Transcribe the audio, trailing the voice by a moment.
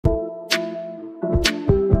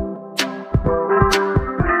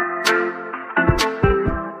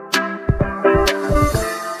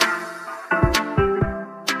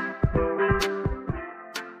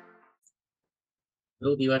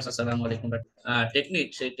Viewers আসসালামু আলাইকুম। Technique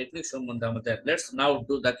সেই টেকনিক সম্বন্ধে আমাদের let's now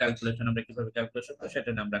do the calculation. আমরা কিভাবে ক্যালকুলেশন করব সেটা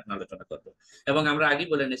নিয়ে আমরা এখন আলোচনা করব। এবং আমরা আগেই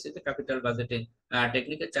বলে নিয়েছি যে ক্যাপিটাল বাজেটিং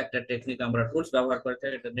টেকনিকের চারটা টেকনিক আমরা টুলস ব্যবহার করে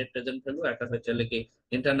থাকি। এটা নেট প্রেজেন্ট ভ্যালু, একটা হচ্ছে কি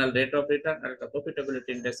ইন্টারনাল রেট অফ রিটার্ন, আর একটা প্রফিটেবিলিটি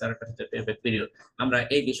ইনডেক্স, আর একটা হচ্ছে পেব্যাক পিরিয়ড। আমরা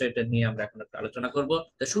এই বিষয়টা নিয়ে আমরা এখন একটা আলোচনা করব।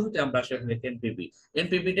 তো শুরুতে আমরা আসলে এনপিভি।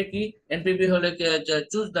 এনপিভিটা কি? এনপিভি হলো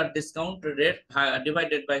choose the discount rate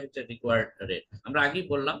divided by হচ্ছে রিকোয়ার্ড রেট। আমরা আগেই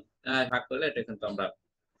বললাম ভাগ করলে এটা কিন্তু আমরা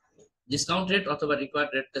ডিসকাউন্ট রেট অথবা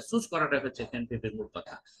রিকোয়ার্ড রেটটা চুজ করাটা হচ্ছে এনপিভির মূল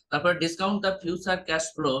কথা। তারপর discount the future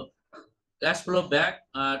cash flow back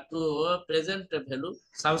to present value,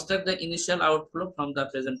 subtract the initial outflow from the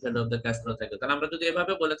present value of the cash flow থাকে। তাহলে আমরা যদি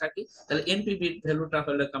এভাবে বলে থাকি তাহলে এনপিভি ভ্যালুটা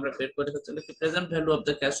হলো আমরা বের করে হচ্ছে কি present value of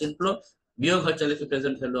the cash inflow বিয়োগ হচ্ছে কি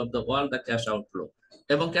present value of the all the cash outflow.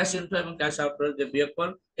 এবং ক্যাশ ইনফ্লো এবং ক্যাশ আউটফ্লো যে বিয়োগফল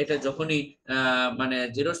এটা যখনই মানে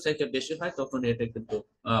জিরোর থেকে বেশি হয় তখন এটা কিন্তু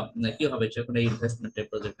কি হবে, যখন এই ইনভেস্টমেন্টের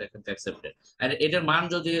প্রজেক্টটা কিন্তু অ্যাকসেপ্টেড। আর এটার মান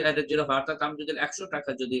যদি এটা জিরো হয়, অর্থাৎ আমি যদি 100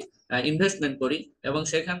 টাকা যদি ইনভেস্টমেন্ট করি এবং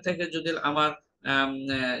সেখান থেকে যদি আমার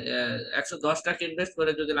 110 টাকা ইনভেস্ট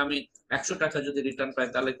করে যদি আমি 100 টাকা যদি রিটার্ন পাই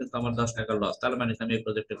তাহলে কিন্তু আমার 10 টাকা লস। তাহলে মানে আমি এই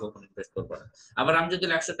প্রজেক্টে কখনো ইনভেস্ট করবো না। আবার আমি যদি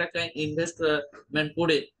 100 টাকা ইনভেস্টমেন্ট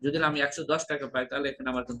করে যদি আমি 110 টাকা পাই তাহলে এখানে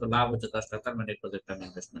আমার কিন্তু লাভ হচ্ছে 10 টাকা, তার মানে এই প্রজেক্টে আমি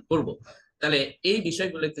ইনভেস্টমেন্ট করবো। তাহলে এই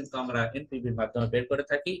বিষয়গুলো কিন্তু আমরা এনপিভির মাধ্যমে বের করে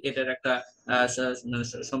থাকি। এটার একটা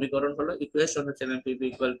সমীকরণ হলো ইকুয়েশন হচ্ছে এনপিভি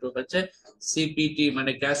ইকুয়াল টু হচ্ছে সিপিটি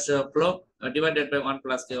মানে cash flow divided by 1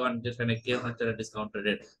 plus কে1, যেখানে কে হচ্ছে ডিসকাউন্ট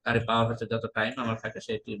রেট, তার পাওয়ার হচ্ছে যত টাইম আমার থাকে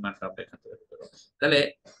সেইটির মানটা আমরা এখান থেকে বের করব। তাহলে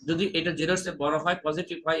যদি এটা জিরোর চেয়ে বড় হয়,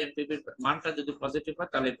 পজিটিভ হয়, এনপিভির মানটা যদি পজিটিভ হয়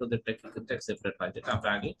তাহলে এই প্রজেক্টটা কিন্তু অ্যাকসেপ্টেড হয়, যেটা আমরা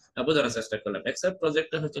আগে বোঝানোর চেষ্টা করলাম। অ্যাকসেপ্ট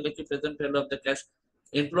প্রজেক্টটা হচ্ছে কি present value of the cash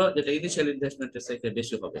inflow যেটা ইনিশিয়াল ইনভেস্টমেন্টের থেকে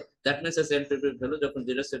বেশি হবে। দ্যাট মিন্স এনপিভির ভ্যালু যখন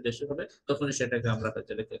জিরোর চেয়ে বেশি হবে তখনই সেটাকে আমরা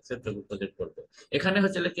হচ্ছে অ্যাকসেপ্টেবল প্রজেক্ট করব। এখানে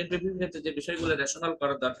হচ্ছে এনপিভির ক্ষেত্রে যে বিষয়গুলো রেশনাল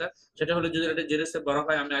করা দরকার সেটা হলো যদি এটা জিরোর চেয়ে বড়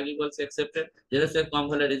হয় আমি আগে বলছি অ্যাকসেপ্টেড, জিরোর চেয়ে কম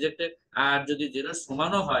হলে রিজেক্টেড, আর যদি জিরোর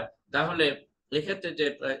সমানও হয় তাহলে এক্ষেত্রে যে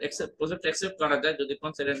প্রজেক্ট অ্যাকসেপ্ট করা যায় যদি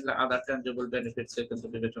কনসিডারেন্টলি আদার ট্যানজিবল বেনিফিটস কিন্তু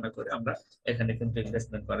বিবেচনা করে আমরা এখানে কিন্তু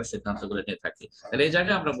ইনভেস্টমেন্ট করার সিদ্ধান্তগুলো নিয়ে থাকি। তাহলে এই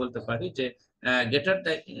জায়গায় আমরা বলতে পারি যে গেটার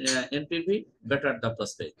the NPV better the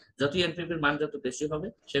prospect. যত এনপিভির মান যত বেশি হবে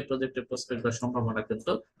সেই প্রজেক্টের প্রসপেক্ট বা সম্ভাবনা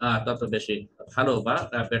কিন্তু তত বেশি ভালো বা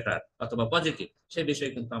বেটার অথবা পজিটিভ, সেই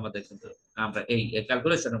বিষয়ে কিন্তু আমাদের কিন্তু আমরা এই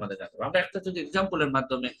ক্যালকুলেশনের মধ্যে জানবো। আমরা একটা যদি এক্সাম্পলের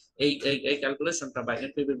মাধ্যমে এই এই ক্যালকুলেশনটা বা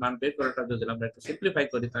এনপিভির মান বের করাটা যদি আমরা একটু সিম্পলিফাই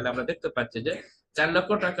করি তাহলে আমরা দেখতে পাচ্ছি যে 4 লক্ষ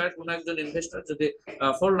টাকার কোন একজন ইনভেস্টর যদি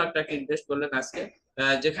 4 লাখ টাকা ইনভেস্ট করলেন আজকে,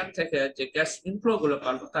 যেখান থেকে যে ক্যাশ ইনফ্লো গুলো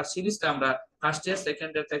পাবো তার সিরিজটা আমরা ফার্স্ট ইয়ার,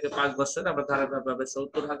 সেকেন্ড ইয়ার থেকে 5 বছর আমরা ধারাবাহিকভাবে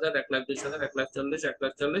 70,000, 1,20,000, 1,40,000,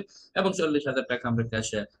 1,40,000 এবং 40,000 টাকা আমরা ক্যাশ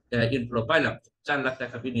ইনফ্লো পাইলাম 4 লাখ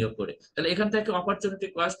টাকা বিনিয়োগ করে। তাহলে এখান থেকে অপরচুনিটি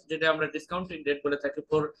কস্ট যেটা আমরা ডিসকাউন্টিং রেট বলে থাকি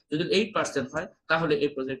যদি 8% হয় তাহলে এই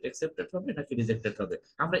প্রজেক্ট অ্যাকসেপ্টেড হবে নাকি রিজেক্টেড হবে।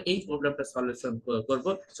 আমরা এই প্রবলেমটা সলিউশন করব।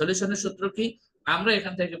 সলিউশনের সূত্র কি? আমরা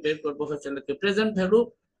এখান থেকে বের করবো হচ্ছে প্রেজেন্ট ভ্যালু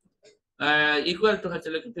ইকুয়াল টু হচ্ছে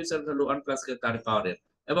ফিউচার ভ্যালু 1 প্লাস কে তার পাওয়ারের।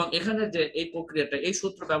 এবং এখানে যে এই প্রক্রিয়াটা এই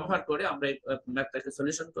সূত্র ব্যবহার করে আমরা এই ম্যাথটাকে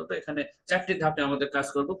সলিউশন করবো। এখানে 4টি ধাপে আমাদের কাজ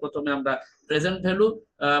করব। প্রথমে আমরা প্রেজেন্ট ভ্যালু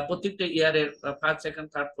প্রত্যেকটা ইয়ারের first, second,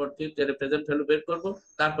 third, fourth, fifth ইয়ারে প্রেজেন্ট ভ্যালু বের করব।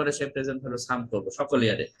 তারপরে সেই প্রেজেন্ট ভ্যালু সাম করব সকল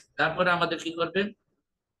ইয়ারে। তারপরে আমাদের কি করবেন,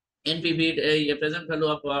 এনপিভি এই present value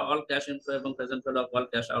of all cash inflow এবং present value of all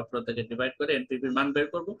cash outflow থেকে ডিভাইড করে এনপিভি মান বের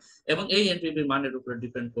করব। এবং এই এনপিভি মানের উপরে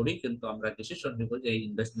ডিপেন্ড করি কিন্তু আমরা ডিসিশন নিব যে এই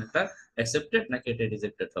ইনভেস্টমেন্টটা অ্যাকসেপ্টেড নাকি এটা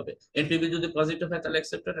রিজেক্টেড হবে। এনপিভি যদি পজিটিভ হয় তাহলে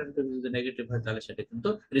অ্যাকসেপ্টেড, এনপিভি যদি নেগেটিভ হয় তাহলে সেটা কিন্তু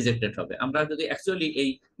রিজেক্টেড হবে। আমরা যদি অ্যাকচুয়ালি এই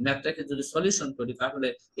ম্যাথটাকে যদি সলিউশন করি তাহলে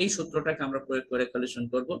এই সূত্রটাকে আমরা প্রয়োগ করে সলিউশন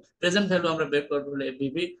করব। প্রেজেন্ট ভ্যালু আমরা বের করব হলে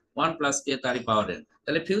এনপিভি 1 প্লাস কে তারই পাওয়ার এন।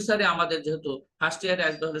 তাহলে ফিউচারে আমাদের যেহেতু ফার্স্ট ইয়ারে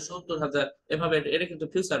আসবে হলে 70,000, এভাবে এটা কিন্তু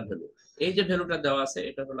ফিউচার ভ্যালু। এই যে ভ্যালুটা দেওয়া আছে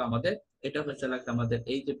এটা হলো আমাদের, এটা হচ্ছে আমাদের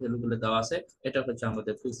এই যে ভ্যালুগুলো দেওয়া আছে এটা হচ্ছে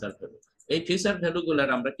আমাদের ফিউচার ভ্যালু। এই ফিউচার ভ্যালুগুলোর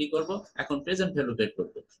আমরা কি করব, এখন প্রেজেন্ট ভ্যালু বের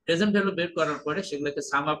করব। প্রেজেন্ট ভ্যালু বের করার পরে সেগুলোকে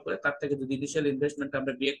সাম আপ করে তার থেকে যদি ইনিশিয়াল ইনভেস্টমেন্ট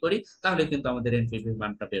আমরা বিয়োগ করি তাহলে কিন্তু আমাদের এনপিভি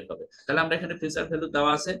মানটা বের হবে। তাহলে আমরা এখানে ফিউচার ভ্যালু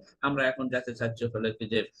দেওয়া আছে, আমরা এখন যাতে চাচ্ছি হলো কি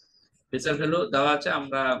যে ফিউচার ভ্যালু দেওয়া আছে,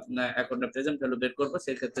 আমরা এখন প্রেজেন্ট ভ্যালু বের করব।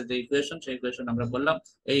 সেই ক্ষেত্রে যে ইকুয়েশন সেই ইকুয়েশন আমরা বললাম,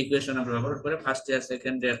 এই ইকুয়েশন আমরা ব্যবহার করে first year,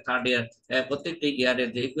 second year, third year প্রত্যেকটি ইয়ারের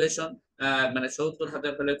যে ইকুয়েশন মানে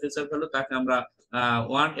 70,000 হলে ফিউচার ভ্যালু তাকে আমরা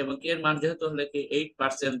 1 এবং কে এর মান যেহেতু হলে কি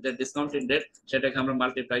 8% যে ডিসকাউন্টিং রেট সেটাকে আমরা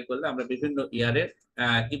মাল্টিপ্লাই করলে আমরা বিভিন্ন ইয়ারে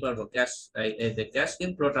কি পারবো, ক্যাশ এই যে ক্যাশ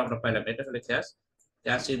ইনফ্লোটা আমরা পাইলাম, এটা হলে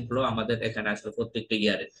ক্যাশ ইনফ্লো আমাদের এখানে আসলো প্রত্যেকটা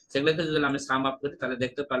ইয়ারে। সেগুলোকে যদি আমি সাম আপ করি তাহলে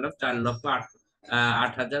দেখতে পারলাম 4,08,000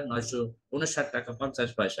 8,959.50 টাকা।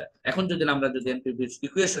 এখন যদি আমরা যদি এনপিভি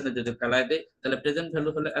ইকুয়েশনে যদি ফেলায় দেই, তাহলে প্রেজেন্ট ভ্যালু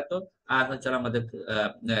হলো এত, আর হচ্ছে আমাদের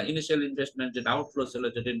ইনিশিয়াল ইনভেস্টমেন্ট যেটা আউটফ্লো ছিল,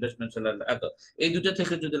 যেটা ইনভেস্টমেন্ট ছিল এত। এই দুটো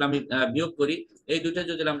থেকে যদি আমি বিয়োগ করি, এই দুটো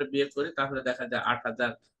যদি আমরা বিয়োগ করি, তাহলে দেখা যায়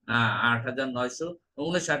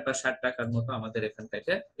 8,959 বা 60 টাকার মতো আমাদের এখান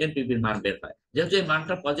থেকে এনপিভির মান বের হয়। যেহেতু এই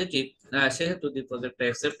মানটা পজিটিভ, সেহেতু দি প্রজেক্টটা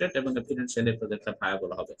অ্যাকসেপ্টেড এবং ফিনান্সিয়ালি প্রজেক্টটা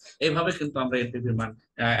ভায়াবল হবে। এইভাবে কিন্তু আমরা এনপিভির মান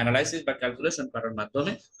অ্যানালাইসিস বা ক্যালকুলেশন করার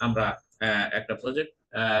মাধ্যমে আমরা একটা প্রজেক্ট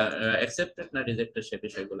অ্যাকসেপ্টেড না রিজেক্টেড সে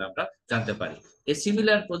বিষয়গুলো আমরা জানতে পারি। এই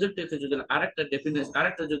সিমিলার প্রজেক্টকে যদি আরেকটা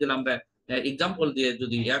যদি আমরা এক্সাম্পল দিয়ে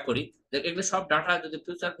যদি করি, এগুলো সব ডাটা যদি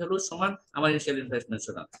ফিউচার ভ্যালু সমান আমার ইনিশিয়াল ইনভেস্টমেন্ট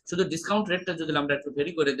সমান, শুধু ডিসকাউন্ট রেটটা যদি আমরা একটু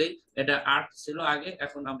ভেরি করে দেই, এটা 8 ছিল আগে,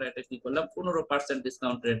 এখন আমরা এটা কি করলাম 15%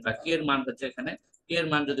 ডিসকাউন্ট রেট, বা কে এর মান হচ্ছে এখানে, কে এর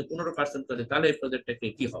মান যদি 15% করি, তাহলে এই প্রজেক্টটাকে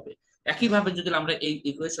কি হবে। একইভাবে যদি আমরা এই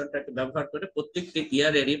ইকুয়েশনটাকে ব্যবহার করে প্রত্যেকটি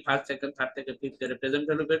ইয়ারেরই ফার্স্ট, সেকেন্ড, থার্ড থেকে ফিফথ ইয়ারে প্রেজেন্ট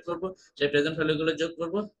ভ্যালু বের করবো, সেই প্রেজেন্ট ভ্যালু গুলো যোগ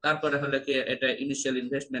করবো, তারপরে হলে কি এটা ইনিশিয়াল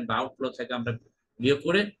ইনভেস্টমেন্ট বা আউটফ্লো থেকে আমরা বিয়োগ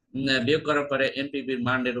করে, বিয়োগ করার পরে এনপিভির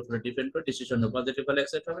মানের উপরে ডিপেন্ড করে ডিসিশন পজিটিভ হলে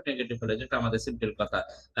অ্যাকসেপ্ট হবে, নেগেটিভ হলে, যেটা আমাদের সিম্পল কথা।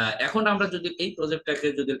 এখন আমরা যদি এই প্রজেক্টটাকে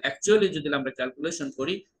যদি অ্যাকচুয়ালি যদি আমরা ক্যালকুলেশন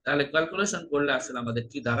করি, তাহলে ক্যালকুলেশন করলে আসলে আমাদের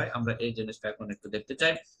কি দাঁড়ায়, আমরা এই জিনিসটা এখন একটু দেখতে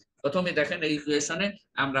চাই। প্রথমে দেখেন এই ইকুয়েশনে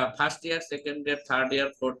আমরা first year, second year, third year,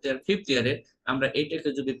 fourth year, fifth ইয়ারে আমরা এইটাকে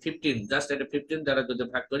যদি 15 জাস্ট এটা 15 দ্বারা যদি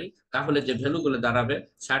ভাগ করি, তাহলে যে ভ্যালু গুলো দাঁড়াবে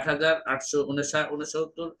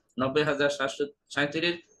 60,869,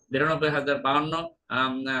 90,737, 92,052,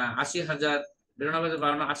 80,000,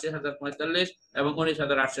 92,052, 80,045 এবং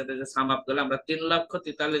 19,800 সাম আপ করলে আমরা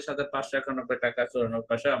 3,43,591 টাকা 94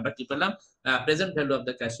 পয়সা আমরা কি পেলাম, present value of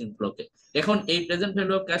the cash inflow কে। এখন এই present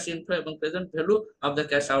value of cash inflow এবং present value of the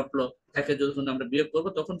cash outflow থেকে যখন আমরা বিয়োগ করবো,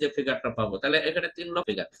 তখন যে ফিগারটা পাবো, তাহলে এখানে 3 লক্ষ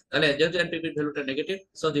ফিগার। তাহলে যেহেতু এনপিভি ভ্যালুটা negative,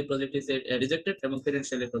 so the project is rejected এবং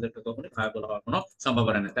ফিনান্সিয়ালি প্রজেক্টটা কখনোই ভায়াবল হওয়ার কোনো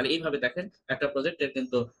সম্ভাবনা নেই। তাহলে এইভাবে দেখেন একটা প্রজেক্টের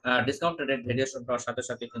কিন্তু ডিসকাউন্ট রেট ভেরিয়েশন হওয়ার সাথে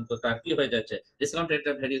সাথে কিন্তু তার কি হয়ে যাচ্ছে, ডিসকাউন্ট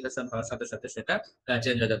রেটের ভেরিয়েশন হওয়ার সাথে সাথে সেটা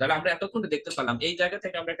চেঞ্জ হয়ে যায়। তাহলে আমরা এতক্ষণ দেখতে পেলাম এই জায়গা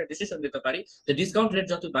থেকে আমরা একটা ডিসিশন নিতে পারি যে ডিসকাউন্ট রেট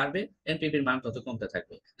যত বাড়বে এনপিভির মান তত কমতে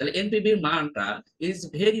থাকবে। তাহলে এনপিভির মানটা is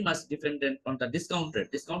very much dependent on the discount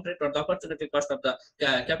rate or the opportunity cost of the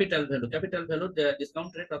capital value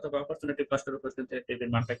discount rate অথবা অপরচুনিটি কস্টের উপর কিন্তু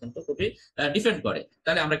এনপিভির মানটা কিন্তু খুবই ডিপেন্ড করে।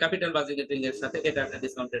 তাহলে আমরা ক্যাপিটাল বাজেটিং এর সাথে এটা একটা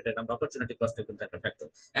ডিসকাউন্ট রেট আমরা অপরচুনিটি কস্টে কিন্তু একটা ফ্যাক্টর।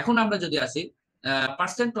 এখন আমরা যদি আসি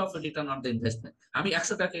percent of return on the investment, আমি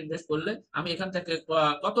 100 টাকা ইনভেস্ট করলে আমি এখান থেকে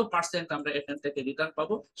কত পার্সেন্ট আমরা এখান থেকে রিটার্ন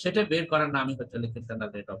পাবো, সেটা বের করার নামই হচ্ছে ইন্টারনাল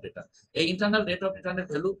রেট অফ রিটার্ন। এই ইন্টারনাল রেট অফ রিটার্নের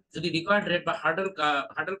ভ্যালু যদি রিকোয়ার্ড রেট বা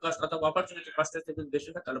হার্ডল কস্ট অথবা অপরচুনিটি কস্টের থেকে বেশি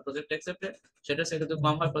হয়, তাহলে প্রজেক্ট অ্যাকসেপ্টেড, সেটা সেক্ষেত্রে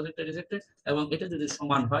কম হয় প্রজেক্ট রিজেক্টেড, এবং এটা যদি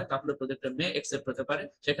সমান হয় তাহলে প্রজেক্ট মে অ্যাকসেপ্ট হতে পারে।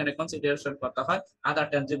 সেখানে কনসিডারেশন করতে হয় আদার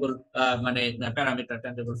ট্যানজিবল মানে প্যারামিটার,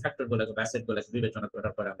 ট্যানজিবল ফ্যাক্টর গুলোকে, অ্যাসেট গুলোকে বিবেচনা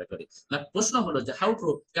করার পরে আমরা করি। প্রশ্ন হলো যে হাউ টু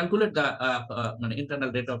ক্যালকুলেট দ্য মানে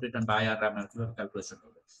ইন্টারনাল রেট অফ রিটার্ন বা আইআরআর আমরা কিভাবে ক্যালকুলেশন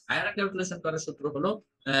করব। আইআরআর ক্যালকুলেশন করার সূত্র হলো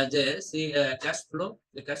যে ক্যাশ ফ্লো,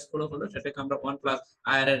 যে ক্যাশ ফ্লো হলো সেটাকে আমরা 1 plus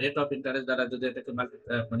IRR rate of interest দ্বারা যদি এটাকে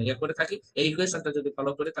মানে করে থাকি, এই ইকুয়েশনটা যদি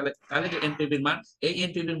ফলো করি, তাহলে যে এনপিভির মান, এই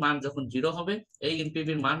এনপিভির মান যখন 0 হবে, এই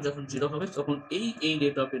এনপিভির মান যখন 0 হবে, তখন এই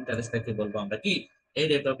রেট অফ ইন্টারেস্টটাকে বলবো আমরা কি, এই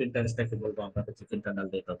রেট অফ ইন্টারেস্টটাকে বলবো আমরা হচ্ছে ইন্টারনাল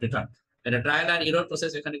রেট অফ রিটার্ন। এটা ট্রায়াল আর এরর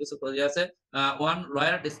প্রসেস এখানে কিছু প্রয়োজন আছে। ওয়ান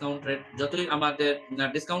লয়ার ডিসকাউন্ট রেট, যতই আমাদের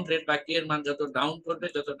ডিসকাউন্ট রেট বা কে এর মান যত ডাউন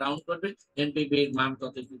করবে এনপিভি এর মান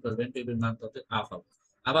তত কি করবে, এনপিভি এর মান তত আপ হবে।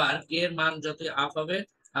 আবার কে এর মান যত আপ হবে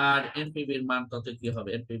আর এনপিভি এর মান তত কি হবে,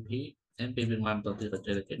 এনপিভির মান তত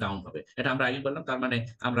হচ্ছে ডাউন হবে। এটা আমরা আগে বললাম। তার মানে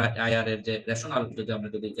আমরা আইআর এর যে রেশনাল যদি আমরা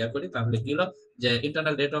যদি করি, তাহলে কি হলো যে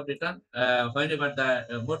internal rate of return whenever the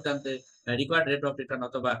more than the required rate of return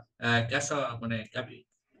অথবা ক্যাশ মানে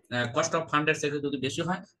কস্ট অফ ফান্ডের থেকে যদি বেশি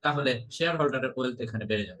হয়, তাহলে শেয়ার হোল্ডারের ওয়েলথ এখানে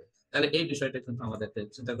বেড়ে যাবে। তাহলে এই বিষয়টা কিন্তু আমাদের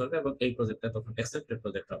চিন্তা করবে এবং এই প্রজেক্টটা তখন অ্যাকসেপ্টেড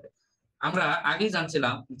প্রজেক্ট হবে। আমরা আগেই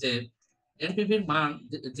জানছিলাম যে এনপিভির মান,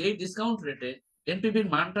 যে ডিসকাউন্ট রেটে এনপিভির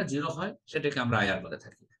মানটা 0 হয় সেটাকে আমরা আইআর বলে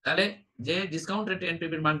থাকি। তাহলে যে ডিসকাউন্ট রেটে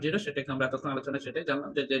এনপিভির মান 0, সেটাকে আমরা তখন আলোচনা সেটাই জানলাম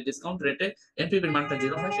যে ডিসকাউন্ট রেটে এনপিভির মানটা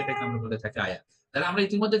 0 হয় সেটাকে আমরা বলে থাকি আইআর। তাহলে আমরা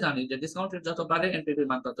ইতিমধ্যে জানি যে ডিসকাউন্ট রেট যত বাড়ে এনপিভির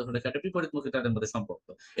মান তত হলে সেটা বিপরীতমুখী তাদের মধ্যে সম্পর্ক।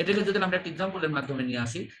 এটাকে যদি আমরা একটা এক্সাম্পলের মাধ্যমে নিয়ে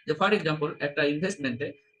আসি, যে ফর এক্সাম্পল একটা ইনভেস্টমেন্টে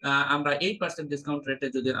আমরা 8% ডিসকাউন্ট রেটে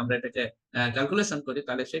যদি আমরা এটাকে ক্যালকুলেশন করি,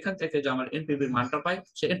 তাহলে সেখান থেকে যে আমার এনপিভির মানটা পাই,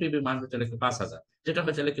 সেই এনপিভির মান হচ্ছে 5,000, যেটা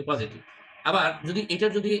হচ্ছে পজিটিভ। আবার যদি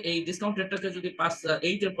এই ডিসকাউন্ট রেটটাকে যদি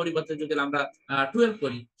 8 এর পরিবর্তে যদি আমরা 12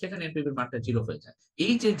 করি, সেখানে এনপিভির মানটা 0 হয়ে যায়।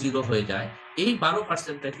 এই যে 0 হয়ে যায়, এই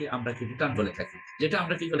 12%টাকে আমরা কি রিটার্ন বলে থাকি, যেটা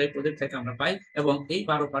আমরা কি বলে এই প্রজেক্ট থেকে আমরা পাই, এবং এই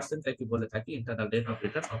 12%টাকে বলে থাকি ইন্টারনাল রেট অফ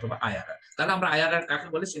রিটার্ন অথবা আইআরআর। তাহলে আমরা আইআরআর কাকে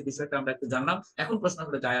বলে সেই বিষয়টা আমরা একটু জানলাম। এখন প্রশ্ন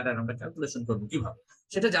হলো যে আইআরআর আমরা ক্যালকুলেশন করবো কিভাবে।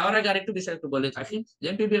 সেটা যাওয়ার আগে আরেকটু বিষয় একটু বলে থাকি,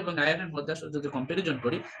 এনপিভি এবং আইআরআর এর মধ্যে আসলে যদি কম্পারিজন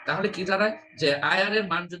করি তাহলে কি দাঁড়ায়, যে আইআরআর এর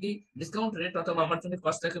মান যদি ডিসকাউন্ট রেট অথবা অপরচুনিটি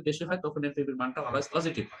কস্ট থেকে বেশি হয় তখন এনপিভির মানটা অলওয়েজ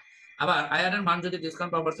পজিটিভ হয়। আবার আইআরআর এর মান যদি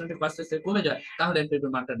ডিসকাউন্ট বা অপরচুনিটি কস্ট থেকে কমে যায় তাহলে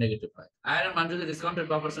এনপিভির মানটা নেগেটিভ হয়। আইআরআর এর মান যদি ডিসকাউন্ট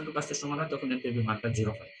বা অপরচুনিটি কস্টের সমান হয় তখন এনপিভির মানটা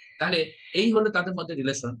জিরো হয়। তাহলে এই হলো তাদের মধ্যে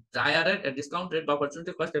রিলেশন, যে আইআরআর এর ডিসকাউন্ট রেট বা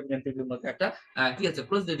অপরচুনিটি কস্ট এবং এনপিভির মধ্যে একটা কি আছে,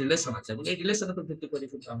 ক্লোজ রিলেশন আছে, এবং এই রিলেশনের উপর ভিত্তি করে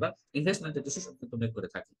কিন্তু আমরা ইনভেস্টমেন্টের ডিসিশন কিন্তু মেক করে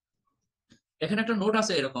থাকি। এখানে একটা নোট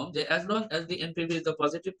আছে এরকম যে as long as the NPV is the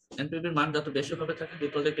positive, NPV এর মান যত বেশি হবে থাকে the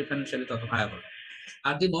project is financially তত viable.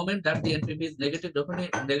 At the moment that the NPV is negative, যখনই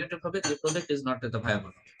নেগেটিভ হবে the project is not the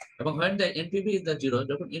viable. এবং when the NPV is the zero,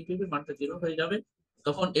 যখন NPV মানটা জিরো হয়ে যাবে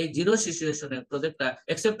তখন এই জিরো সিচুয়েশনে প্রজেক্টটা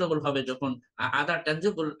অ্যাকসেপ্টেবল হবে, যখন আদার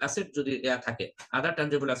ট্যানজিবল অ্যাসেট যদি থাকে, আদার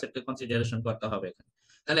ট্যানজিবল অ্যাসেটকে কনসিডারেশন করতে হবে এখানে।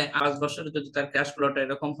 তাহলে 5 বছরে যদি তার ক্যাশ ফ্লোটা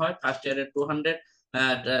এরকম হয়, ফার্স্ট ইয়ারে 200,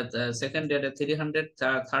 সেকেন্ড ইয়ারে 300,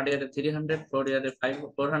 থার্ড ইয়ারে 300, ফোর্থ ইয়ারে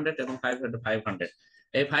 400 এবং 500।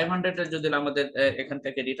 এই 500 এর যদি আমাদের এখান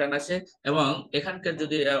থেকে রিটার্ন আসে, এবং এখানকার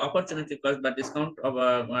যদি অপরচুনিটি কস্ট বা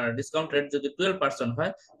ডিসকাউন্ট রেট যদি 12%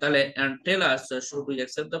 হয়, তাহলে টেল আস should we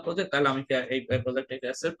accept the project, তাহলে আমি কি এই প্রজেক্টটাকে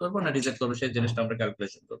অ্যাকসেপ্ট করবো না রিজেক্ট করবো, সেই জিনিসটা আমরা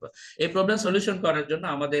ক্যালকুলেশন করবো। এই প্রবলেম সলিউশন করার জন্য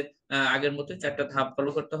আমাদের আগের মতো 4টা ধাপ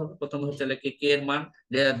ফলো করতে হবে। প্রথম হচ্ছে কে এর মান,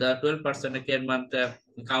 12% কে এর মান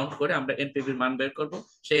কাউন্ট করে আমরা এনপিভির মান বের করব।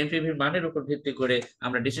 সেই এনপিভির মানের উপর ভিত্তি করে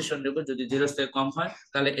আমরা ডিসিশন নেব, যদি জিরো থেকে কম হয়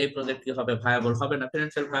তাহলে এই প্রজেক্ট কি হবে, ভায়াবল হবে না,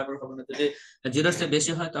 ফিনান্সিয়াল ভায়াবল হবে না। যদি জিরো থেকে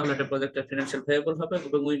বেশি হয় তাহলে এটা প্রজেক্টের ফিনান্সিয়াল ভায়াবল হবে,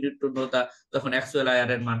 এবং উই নিড টু নো দা তখন অ্যাকচুয়াল আইআর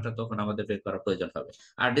এর মানটা তখন আমাদের বের করা প্রয়োজন হবে।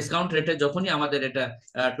 আর ডিসকাউন্ট রেটে যখনই আমাদের এটা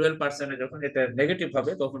 12% যখন এটা নেগেটিভ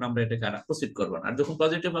হবে তখন আমরা এটাকে আর প্রসিড করবো না, আর যখন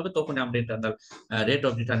পজিটিভ হবে তখন আমরা ইন্টারনাল রেট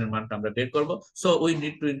অফ রিটার্নের মানটা আমরা বের করবো। So we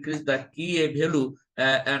need to increase the কি a value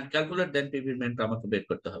and calculate the NPV মান আমাকে বের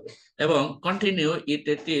করতে হবে, এবং continue it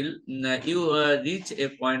till you reach A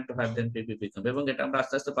point where the NPV become, এবং এটা আমরা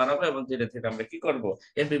আস্তে আস্তে বাড়াবো, এবং ধীরে ধীরে আমরা কি করব,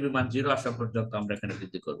 এনপিভি মান জিরো আসা পর্যন্ত আমরা এখানে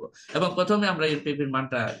বৃদ্ধি করব। এবং প্রথমে আমরা এনপিভি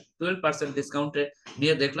মানটা 12% ডিসকাউন্টে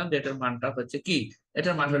নিয়ে দেখলাম যে এটার মানটা হচ্ছে কি,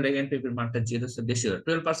 এটার মান হলে এনপিভি মানটা জিরো থেকে বেশি হলো।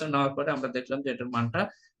 12% নেওয়ার পরে আমরা দেখলাম যে এটার মানটা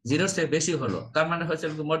জিরো থেকে বেশি হলো, তার মানে হচ্ছে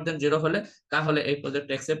মোর দেন জিরো হলে তাহলে এই প্রজেক্ট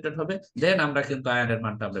অ্যাকসেপ্টেড হবে, দেন আমরা কিন্তু আইআর এর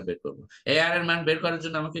মানটা আমরা বের করবো। এআর এর মান বের করার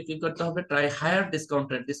জন্য আমাকে কি করতে হবে, ট্রাই হায়ার ডিসকাউন্ট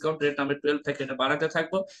রেট আমরা 12 থেকে এটা বাড়াতে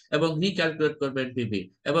থাকবো, এবং রিক্যালকুলেট করবো এনপিভি,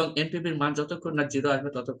 এবং এনপিভির মান যতক্ষণ না জিরো আসবে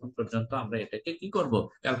ততক্ষণ পর্যন্ত আমরা এটাকে কি করব,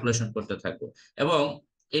 ক্যালকুলেশন করতে থাকবো। এবং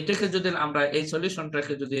এটাকে যদি আমরা এই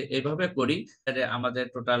সলিউশনটাকে যদি এইভাবে করি, আমাদের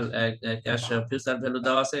টোটাল ক্যাশ ফিউচার ভ্যালু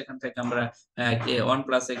দেওয়া আছে, এখান থেকে আমরা কে 1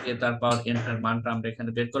 প্লাস এ কে তার পাওয়ার এন এর মানটা আমরা এখানে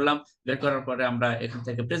বের করলাম। বের করার পরে আমরা এখান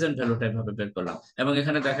থেকে প্রেজেন্ট ভ্যালুটা এভাবে বের করলাম, এবং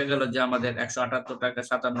এখানে দেখা গেল যে আমাদের 178 টাকা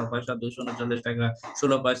 57 পয়সা, 239 টাকা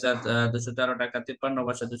 16 পয়সা, 213 টাকা 53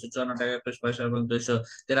 পয়সা, 254 টাকা 21 পয়সা এবং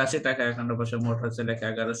 283 টাকা 51 পয়সা, মোট হচ্ছে লেখা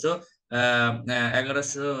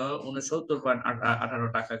 1169.18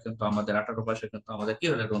 টাকা, কিন্তু আমাদের 18 পয়সা কিন্তু আমাদের কি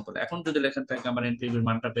হলো গ্রহণ করলো। এখন যদি লেখেন থাকে আমার এনপিভির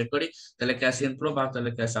মানটা বের করি, তাহলে ক্যাশ ইনফ্লো বা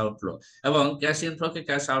তাহলে ক্যাশ আউটফ্লো, এবং ক্যাশ ইনফ্লোকে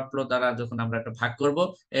ক্যাশ আউটফ্লো দ্বারা যখন আমরা একটা ভাগ করব,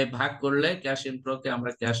 এই ভাগ করলে ক্যাশ ইনফ্লোকে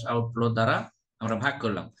আমরা ক্যাশ আউটফ্লো দ্বারা আমরা ভাগ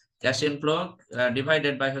করলাম, ক্যাশ ইনফ্লো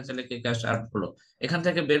ডিভাইডেড বাই হচ্ছে কি ক্যাশ আউটফ্লো, এখান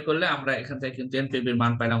থেকে বের করলে আমরা এখান থেকে কিন্তু এনপিভির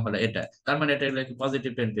মান পাইলাম হলো এটা, তার মানে এটা হলো কি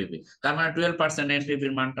পজিটিভ এনপিভি, তার মানে 12%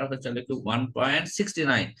 এনপিভির মানটা হচ্ছে কি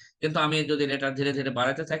 1.69। কিন্তু আমি যদি এটা ধীরে ধীরে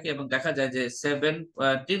বাড়াতে থাকি এবং দেখা যায় যে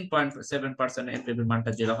 17.7% এনপিভির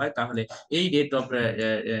মানটা জিরো হয়, তাহলে এই রেট অফ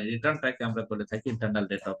রিটার্নটাকে আমরা বলে থাকি ইন্টারনাল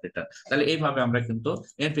রেট অফ রিটার্ন। তাহলে এইভাবে আমরা কিন্তু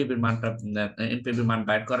এনপিভির মান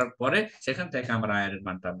বাইর করার পরে সেখান থেকে আমরা আইআর এর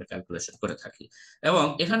মানটা আমরা ক্যালকুলেশন করে থাকি। এবং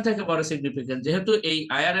এখান থেকে বড় সিগনিফিকেন্ট, যেহেতু এই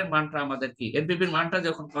আইআর এর মানটা আমাদের কি, এনপিভির মানটা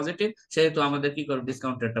যখন পজিটিভ সেহেতু আমাদের কি করব,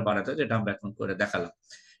 ডিসকাউন্ট রেটটা বাড়াতে, যেটা আমরা এখন করে দেখালাম।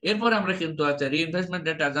 এরপর আমরা কিন্তু আছে রিইনভেস্টমেন্ট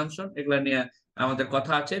রেট অ্যাজাম্পশন, এগুলা নিয়ে আমাদের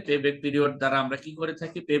কথা আছে। পেব্যাক পিরিয়ড দ্বারা আমরা কি করে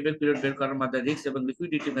থাকি, পেব্যাক পিরিয়ড বের করার মধ্যে রিস্ক এবং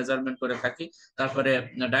লিকুইডিটি মেজারমেন্ট করে থাকি। তারপরে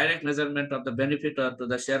direct measurement of the benefit to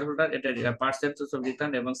the share holder, এটা পার্সেন্টেজ অফ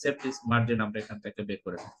রিটার্ন এবং সেফটি মার্জিন আমরা এখান থেকে বের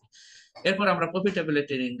করে থাকি। এরপর আমরা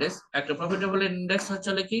প্রফিটেবিলিটি ইন্ডেক্স, একটা প্রফিটেবিলিটি ইন্ডেক্স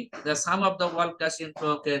হচ্ছে কি, সাম of the world cash inflow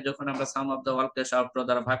কে যখন আমরা সাম of the world cash outflow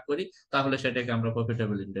দ্বারা ভাগ করি তাহলে সেটাকে আমরা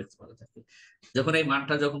প্রফিটেবল ইন্ডেক্স বলে থাকি। যখন এই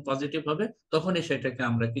মানটা যখন পজিটিভ হবে তখনই সেটাকে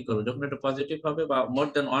আমরা কি করবো, যখন এটা পজিটিভ হবে বা মোর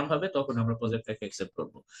দেন 1 হবে তখন আমরা প্রজেক্টটাকে অ্যাকসেপ্ট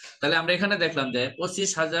করবো। তাহলে আমরা এখানে দেখলাম যে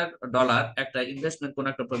 $25,000 একটা ইনভেস্টমেন্ট কোন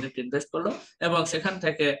একটা প্রজেক্ট ইনভেস্ট করলো, এবং সেখান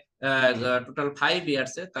থেকে টোটাল 5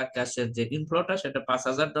 ইয়ার্স এ তার ক্যাশের যে ইনফ্লোটা সেটা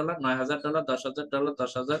 $5,000, $9,000, $10,000,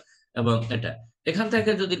 10,000 এবং এটা এখান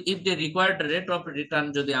থেকে যদি if the required rate of return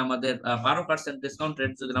যদি আমাদের 12% ডিসকাউন্ট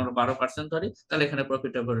রেট যদি আমরা 12% ধরি, তাহলে এখানে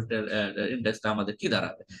প্রফিটেবিলিটি ইন্ডেক্সটা আমাদের কি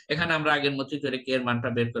দাঁড়াবে। এখানে আমরা আগের মতোই করে কে এর মানটা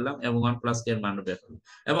বের করলাম এবং 1+ কে এর মানও বের করলাম,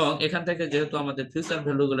 এবং এখান থেকে যেহেতু আমাদের ফিউচার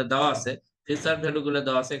ভ্যালু গুলো দেওয়া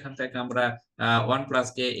আছে, এখান থেকে আমরা 1+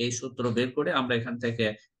 কে এই সূত্র বের করে আমরা এখান থেকে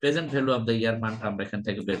present value of the year মানটা আমরা এখান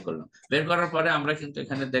থেকে বের করলাম। বের করার পরে আমরা কিন্তু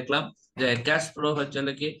এখানে দেখলাম যে ক্যাশ ফ্লো হচ্ছে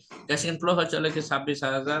কি, ক্যাশ ইনফ্লো হচ্ছে কি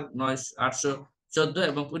 26,814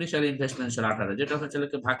 এবং ইনিশিয়াল ইনভেস্টমেন্ট ছিল 18, যেটা হচ্ছে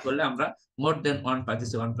কি ভাগ করলে আমরা মোর দেন 1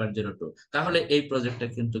 পাইতেছি 1.02। তাহলে এই প্রজেক্টটা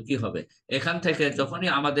কিন্তু কি হবে, এখান থেকে যখনই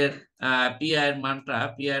আমাদের পিআই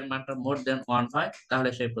এর মানটা মোর দেন 1 হয়, তাহলে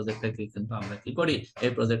সেই প্রজেক্টটাকে কিন্তু আমরা কি করি,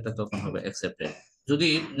 এই প্রজেক্টটা তখন হবে অ্যাকসেপ্টেড। যদি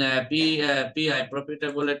পিআই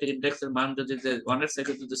প্রফিটেবিলিটি ইন্ডেক্স এর মান যদি 1 এর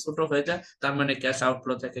থেকে যদি ছোট হয়ে যায়, তার মানে ক্যাশ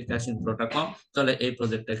আউটফ্লো থেকে ক্যাশ ইনফ্লোটা কম, তাহলে এই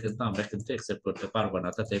প্রজেক্টটা কিন্তু আমরা কিন্তু অ্যাকসেপ্ট করতে পারবো না,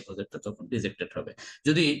 অর্থাৎ এই প্রজেক্টটা তখন রিজেক্টেড হবে।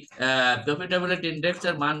 যদি প্রফিটেবিলিটি ইন্ডেক্স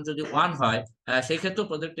এর মান যদি 1 হয়, সেই ক্ষেত্রে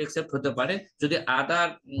প্রজেক্ট অ্যাকসেপ্ট হতে পারে। যদি আদার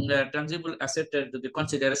ট্যানজিবল অ্যাসেটের যদি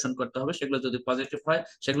কনসিডারেশন করতে হবে, সেগুলো যদি পজিটিভ হয়,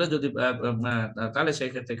 সেগুলো যদি তাহলে সেই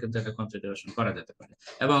ক্ষেত্রে কিন্তু এটা কনসিডারেশন করা যেতে পারে।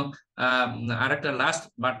 এবং আরেকটা লাস্ট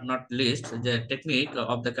বাট নট লিস্ট, যে technique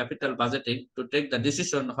of the capital budgeting to take the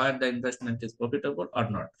decision where the investment is profitable or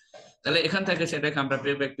not. তাহলে এখান থেকে সেটাকে আমরা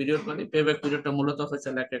পেব্যাক পিরিয়ড বলি। পেব্যাক পিরিয়ডটা মূলত হচ্ছে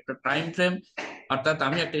একটা টাইম ফ্রেম, অর্থাৎ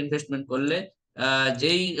আমি একটা ইনভেস্টমেন্ট করলে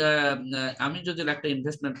আমি যদি একটা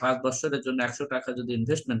ইনভেস্টমেন্ট 5 বছরের জন্য 100 টাকা যদি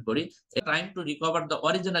ইনভেস্টমেন্ট করি, time to recover the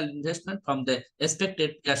original investment from the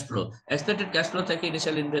expected cash flow. Expected cash flow থেকে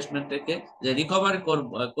ইনিশিয়াল ইনভেস্টমেন্ট থেকে যে রিকভারি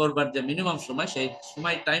করবার যে মিনিমাম সময়, সেই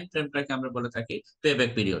সময় টাইম ফ্রেমটাকে আমরা বলে থাকি পেব্যাক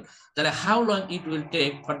পিরিয়ড। তাহলে how long it will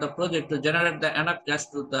take for the project to generate the enough cash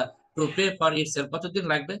to pay for itself, কতদিন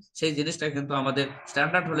লাগবে সেই জিনিসটা কিন্তু আমাদের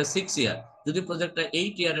স্ট্যান্ডার্ড হলে 6 ইয়ার। যদি প্রজেক্টটা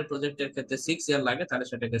 8 ইয়ারের প্রজেক্টের ক্ষেত্রে 6 ইয়ার লাগে, তাহলে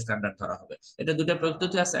সেটাকে স্ট্যান্ডার্ড ধরা হবে। এটা দুটো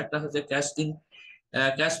পদ্ধতি আছে, একটা হচ্ছে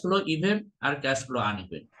ক্যাশ ফ্লো ইভেন্ট আর ক্যাশ ফ্লো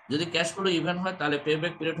আনইভেন্ট। যদি ক্যাশ ফ্লো ইভেন্ট হয়, তাহলে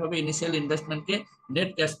পেব্যাক পিরিয়ড হবে ইনিশিয়াল ইনভেস্টমেন্টকে নেট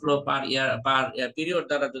ক্যাশ ফ্লো পার পিরিয়ড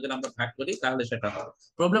দ্বারা যদি আমরা ভাগ করি, তাহলে সেটা হবে।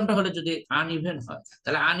 প্রবলেমটা হলে যদি আনইভেন্ট হয়,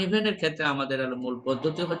 তাহলে আনইভেন্টের ক্ষেত্রে আমাদের মূল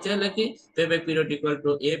পদ্ধতি হচ্ছে কি payback period equal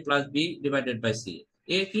to a plus b divided by c।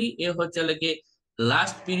 কি এ হচ্ছে কি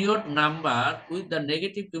last period number with the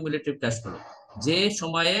negative cumulative cash flow. যে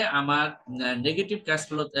সময়ে আমার negative cash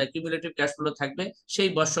flow cumulative cash flow থাকবে, সেই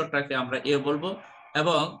বছরটাকে আমরা এ বলবো।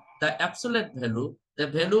 এবং the absolute value, the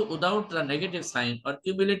value without the negative sign or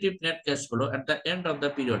cumulative net cash flow at the end of the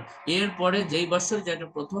period। এরপরে যেই বছরে যেটা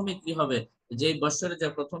প্রথমে কি হবে, যেই বছরে যে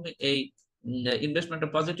প্রথমে এই ইনভেস্টমেন্টটা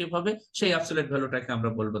পজিটিভ হবে, সেই অ্যাবসোলিউট ভ্যালুটাকে আমরা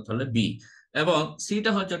বলবো তাহলে বি। এবং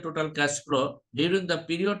সিটা হচ্ছে total cash flow during the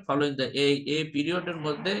period following the এই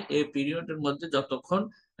পিরিয়ডের মধ্যে যতক্ষণ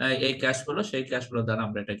এই ক্যাশ ফ্লো, সেই ক্যাশ ফ্লো দ্বারা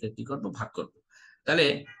আমরা এটাকে কি করবো, ভাগ করবো। তাহলে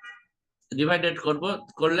ডিভাইডেড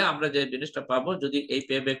করলে আমরা যে জিনিসটা পাবো, যদি এই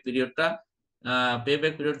পেব্যাক পিরিয়ড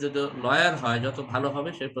যদি লয়ার হয়, যত ভালো হবে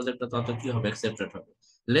সেই প্রজেক্টটা তত কি হবে, অ্যাকসেপ্টেড হবে।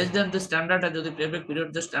 লেস দেন দ্য স্ট্যান্ডার্ড, যদি পেব্যাক পিরিয়ড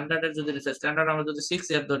যে স্ট্যান্ডার্ডের যদি স্ট্যান্ডার্ড আমরা যদি 6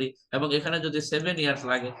 ইয়ার ধরি এবং এখানে যদি 7 ইয়ার্স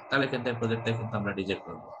লাগে, তাহলে কিন্তু এই প্রজেক্টটা কিন্তু আমরা রিজেক্ট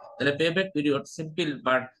করবো। তাহলে payback period simple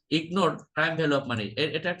but ignore time value of money,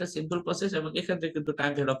 এটা একটা সিম্পল প্রসেস, এবং এখান থেকে কিন্তু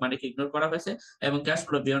time value of Manike ignore করা হয়েছে, এবং cash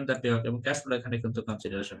flow beyond the payback, এবং ক্যাশ ফ্লো এখানে কিন্তু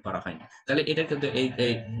কনসিডারেশন করা হয়নি। তাহলে এটা কিন্তু এই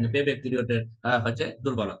পেব্যাক পিরিয়ডের হচ্ছে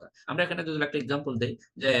দুর্বলতা। আমরা এখানে যদি একটা এক্সাম্পল দেই,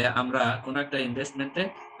 যে আমরা কোন একটা ইনভেস্টমেন্টে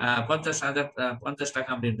 50 টাকা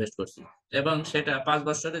আমরা ইনভেস্ট করছি, এবং সেটা 5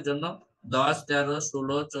 বছরের জন্য 10, 13,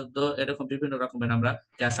 16, 14 এরকম বিভিন্ন রকমের আমরা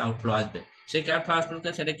ক্যাশ আউটফ্লো আসবে। সেই ক্যাশ আউটফ্লোকে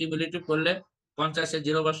সেটা কিউমুলেটিভ করলে 50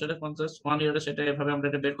 0 বছরে 50 1 ইয়ারে, সেটা এভাবে আমরা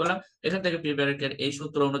এটা বের করলাম। এখান থেকে পেব্যাকের এই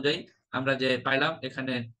সূত্র অনুযায়ী আমরা যে পাইলাম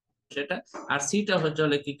এখানে সেটা। আর সিটা হচ্ছে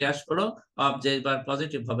কি ক্যাশ ফ্লো অফ যে বার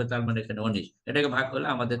পজিটিভ হবে, তার মানে এখানে 19, এটাকে ভাগ করলে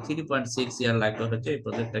আমাদের 3.6 ইয়ার লাগবে হচ্ছে এই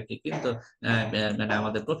প্রজেক্টটাকে কিন্তু মানে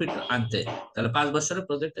আমাদের প্রফিট আনতে। তাহলে 5 বছরের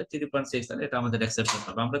প্রজেক্টে 3.6, তাহলে এটা আমাদের অ্যাকসেপ্টেড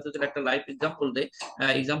হবে। আমরা যদি একটা লাইভ এক্সাম্পল দেই,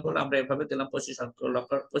 এক্সাম্পল আমরা এভাবে দিলাম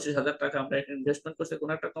 25,00,000 টাকা আমরা এখানে ইনভেস্টমেন্ট করছি কোন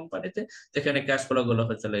একটা কোম্পানিতে, যেখানে ক্যাশ ফ্লো গুলো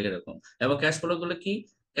হচ্ছে এরকম। এবং ক্যাশ ফ্লো গুলো কি,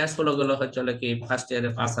 ক্যাশ ফ্লো গুলো হচ্ছে কি ফার্স্ট ইয়ারে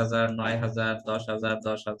 5,000, 9,000, 10,000,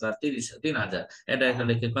 10,000, 3,000, এটা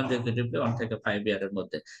হলে কি কনজিকিউটিভলি 1 থেকে 5 ইয়ারের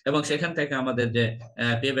মধ্যে। এবং সেখান থেকে আমাদের যে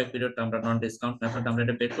পেব্যাক পিরিয়ডটা আমরা নন ডিসকাউন্ট মেথড আমরা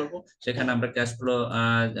এটা বের করব। সেখানে আমরা ক্যাশ ফ্লো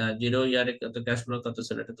 0 ইয়ারে কত ক্যাশ ফ্লো কত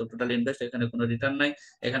ছিল, এটা তো টোটাল ইনভেস্ট, এখানে কোনো রিটার্ন নাই,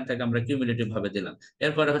 এখান থেকে আমরা কিউমুলেটিভ ভাবে দিলাম।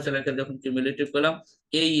 এরপরে হচ্ছে যখন কিউমুলেটিভ করলাম,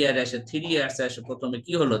 এই ইয়ারে আসে 3 ইয়ার্স আসে প্রথমে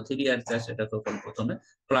কি হলো, 3 ইয়ার্স আসে এটা তখন প্রথমে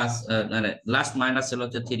প্লাস মানে লাস্ট মাইনাস ছিল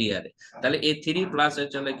হচ্ছে 3 ইয়ারে। তাহলে এই 3 প্লাস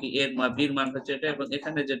হচ্ছে হলো কি এর বির মান হচ্ছে এটা, এবং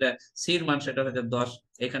এখানে যেটা সির মান সেটা হচ্ছে 10,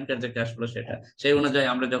 এখানকার যে ক্যাশ ফ্লো সেটা, সেই অনুযায়ী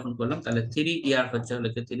আমরা যখন করলাম তাহলে 3 ইয়ার হচ্ছে হলো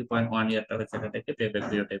কি 3.1 ইয়ারটা হচ্ছে এটাকে পেব্যাক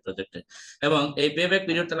পিরিয়ড এই প্রজেক্টে। এবং এই পেব্যাক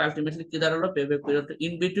পিরিয়ড তাহলে আলটিমেটলি কি দাঁড়ালো, payback period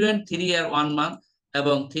in between 3 year 1 month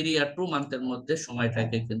এবং 3 ইয়ার 2 মান্থের মধ্যে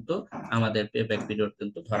সময়টাকে কিন্তু আমাদের পেব্যাক পিরিয়ড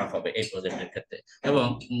কিন্তু ধরা হবে এই প্রজেক্টের ক্ষেত্রে। এবং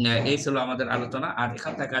এই ছিল আমাদের আলোচনা। আর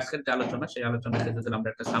এখান থেকে আজকের যে আলোচনা, সেই আলোচনার ক্ষেত্রে যদি আমরা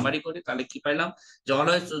একটা সামারি করি তাহলে কি পাইলাম, যে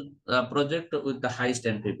always project with the highest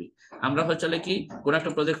NPV. আমরা হচ্ছে কি কোন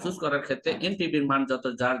একটা প্রজেক্ট চুজ করার ক্ষেত্রে এনপিভির মান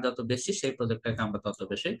যার যত বেশি সেই প্রজেক্টটাকে আমরা তত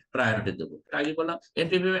বেশি প্রায়োরিটি দেবো। আগে বললাম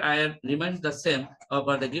NPV IR রিমাইন্স the same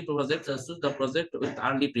over the give project, choose the project with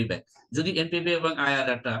early প্রিব্যাক। যদি এনপিভি এবং আইআর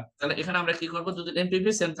একটা, তাহলে এখানে আমরা কি করবো, যদি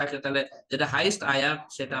এনপিভি সেম থাকে তাহলে যেটা হাইস্ট আইআর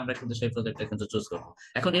সেটা আমরা কিন্তু সেই প্রজেক্টটা কিন্তু চুজ করবো।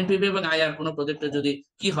 এখন এনপিভি এবং আইআর কোনো প্রজেক্টে যদি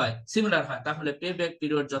কি হয়, সিমিলার হয়, তাহলে পেব্যাক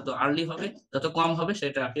পিরিয়ড যত আর্লি হবে, যত কম হবে,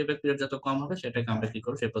 সেটা পেব্যাক পিরিয়ড যত কম হবে সেটাকে আমরা কি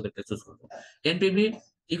করবো, সেই প্রজেক্টে চুজ করবো। এনপিভি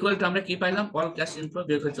ইকুয়াল টু আমরা কি পাইলাম, অল ক্যাশ ইনফ্লো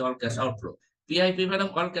বিয়োগ হচ্ছে অল ক্যাশ আউটফ্লো। পিআইপি পেলাম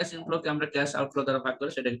অল ক্যাশ ইনফ্লো কে আমরা ক্যাশ আউটফ্লো দ্বারা ভাগ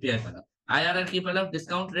করে সেটাকে পিআই পেলাম। আইআরআর কি পেলাম,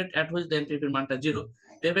 discount rate at which the NPV এর মানটা 0।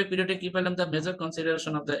 পেব্যাক পিরিয়ডে কি পেলাম, the major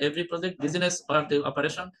consideration of the every project business or the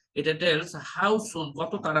operation, এটা টেলস হাউ সুন,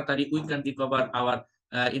 কত তাড়াতাড়ি we can recover hour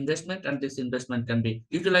investment and this investment can be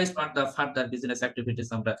utilised for the further business activities,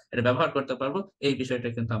 আমরা এটা ব্যবহার করতে পারবো। এই বিষয়টা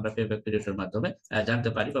কিন্তু আমরা পেব্যাক পিরিয়ডের মাধ্যমে জানতে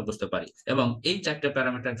পারি বা বুঝতে পারি। এবং এই 4টে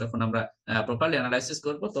প্যারামিটার যখন আমরা প্রপারলি অ্যানালাইসিস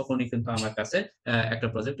করব, তখনই কিন্তু আমার কাছে একটা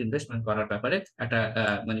প্রজেক্ট ইনভেস্টমেন্ট করার ব্যাপারে একটা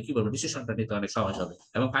মানে কি বলবো, ডিসিশনটা নিতে অনেক সহজ হবে।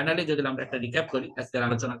 এবং ফাইনালি যদি আমরা একটা রিক্যাপ করি আজকের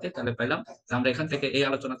আলোচনাকে, তাহলে পেলাম আমরা এখান থেকে, এই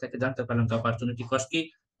আলোচনা থেকে জানতে পারলাম যে অপরচুনিটি কস্ট কি,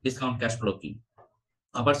 ডিসকাউন্ট ক্যাশ ফ্লো কি।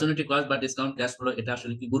 অপরচুনিটি কস্ট বা ডিসকাউন্ট ক্যাশ ফ্লো এটা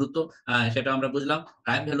আসলে কি গুরুত্ব, সেটা আমরা বুঝলাম।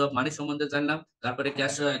 টাইম ভ্যালু অফ মানি সম্বন্ধে জানলাম। তারপরে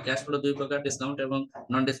ক্যাশ ফ্লো 2 প্রকার, ডিসকাউন্ট এবং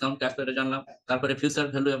নন ডিসকাউন্ট ক্যাশ ফ্লো জানলাম। তারপরে ফিউচার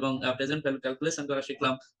ভ্যালু এবং প্রেজেন্ট ভ্যালু ক্যালকুলেশন করা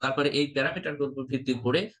শিখলাম। তারপরে এই প্যারামিটার গুলোর উপর ভিত্তি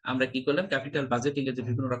করে আমরা কি করলাম, ক্যাপিটাল বাজেটিং এর যে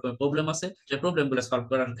বিভিন্ন রকমের প্রবলেম আছে, সেই প্রবলেমগুলো সলভ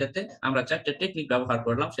করার ক্ষেত্রে আমরা 4টে টেকনিক ব্যবহার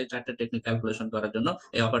করলাম। সেই 4টে টেকনিক ক্যালকুলেশন করার জন্য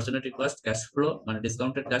এই অপরচুনিটি কস্ট, ক্যাশ ফ্লো মানে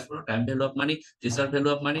discounted cash flow, time value of money, future value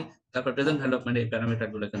of money, তারপর প্রেজেন্ট ভ্যালু অফ মানি, এই প্যারামিটার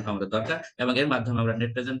গুলো কিন্তু আমাদের দরকার। এবং এর মাধ্যমে আমরা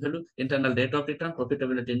net present value, internal rate of return,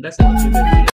 profitability index এবং